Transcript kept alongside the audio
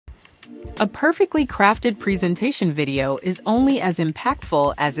A perfectly crafted presentation video is only as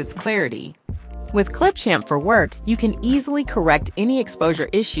impactful as its clarity. With Clipchamp for Work, you can easily correct any exposure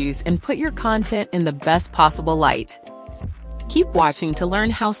issues and put your content in the best possible light. Keep watching to learn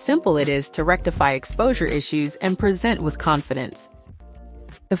how simple it is to rectify exposure issues and present with confidence.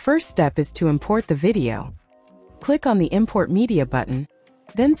 The first step is to import the video. Click on the Import Media button,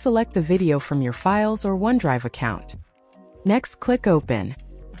 then select the video from your Files or OneDrive account. Next, click Open.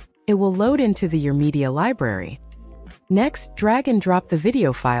 It will load into Your media library. Next, drag and drop the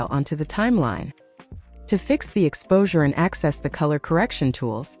video file onto the timeline. To fix the exposure and access the color correction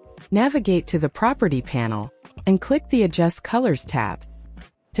tools, navigate to the Property panel and click the Adjust Colors tab.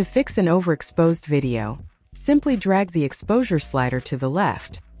 To fix an overexposed video, simply drag the exposure slider to the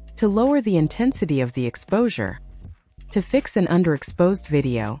left to lower the intensity of the exposure. To fix an underexposed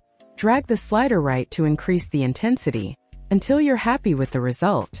video, drag the slider right to increase the intensity until you're happy with the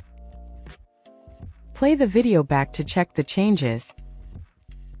result. Play the video back to check the changes.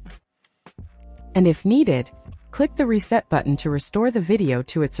 And if needed, click the Reset button to restore the video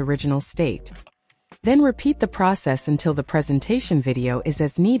to its original state. Then repeat the process until the presentation video is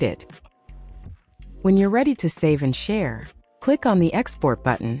as needed. When you're ready to save and share, click on the Export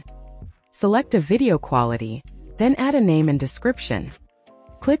button. Select a video quality, then add a name and description.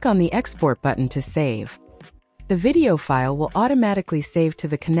 Click on the Export button to save. The video file will automatically save to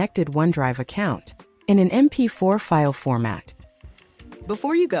the connected OneDrive account in an MP4 file format.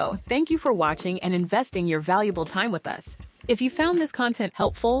 Before you go, thank you for watching and investing your valuable time with us. If you found this content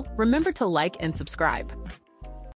helpful, remember to like and subscribe.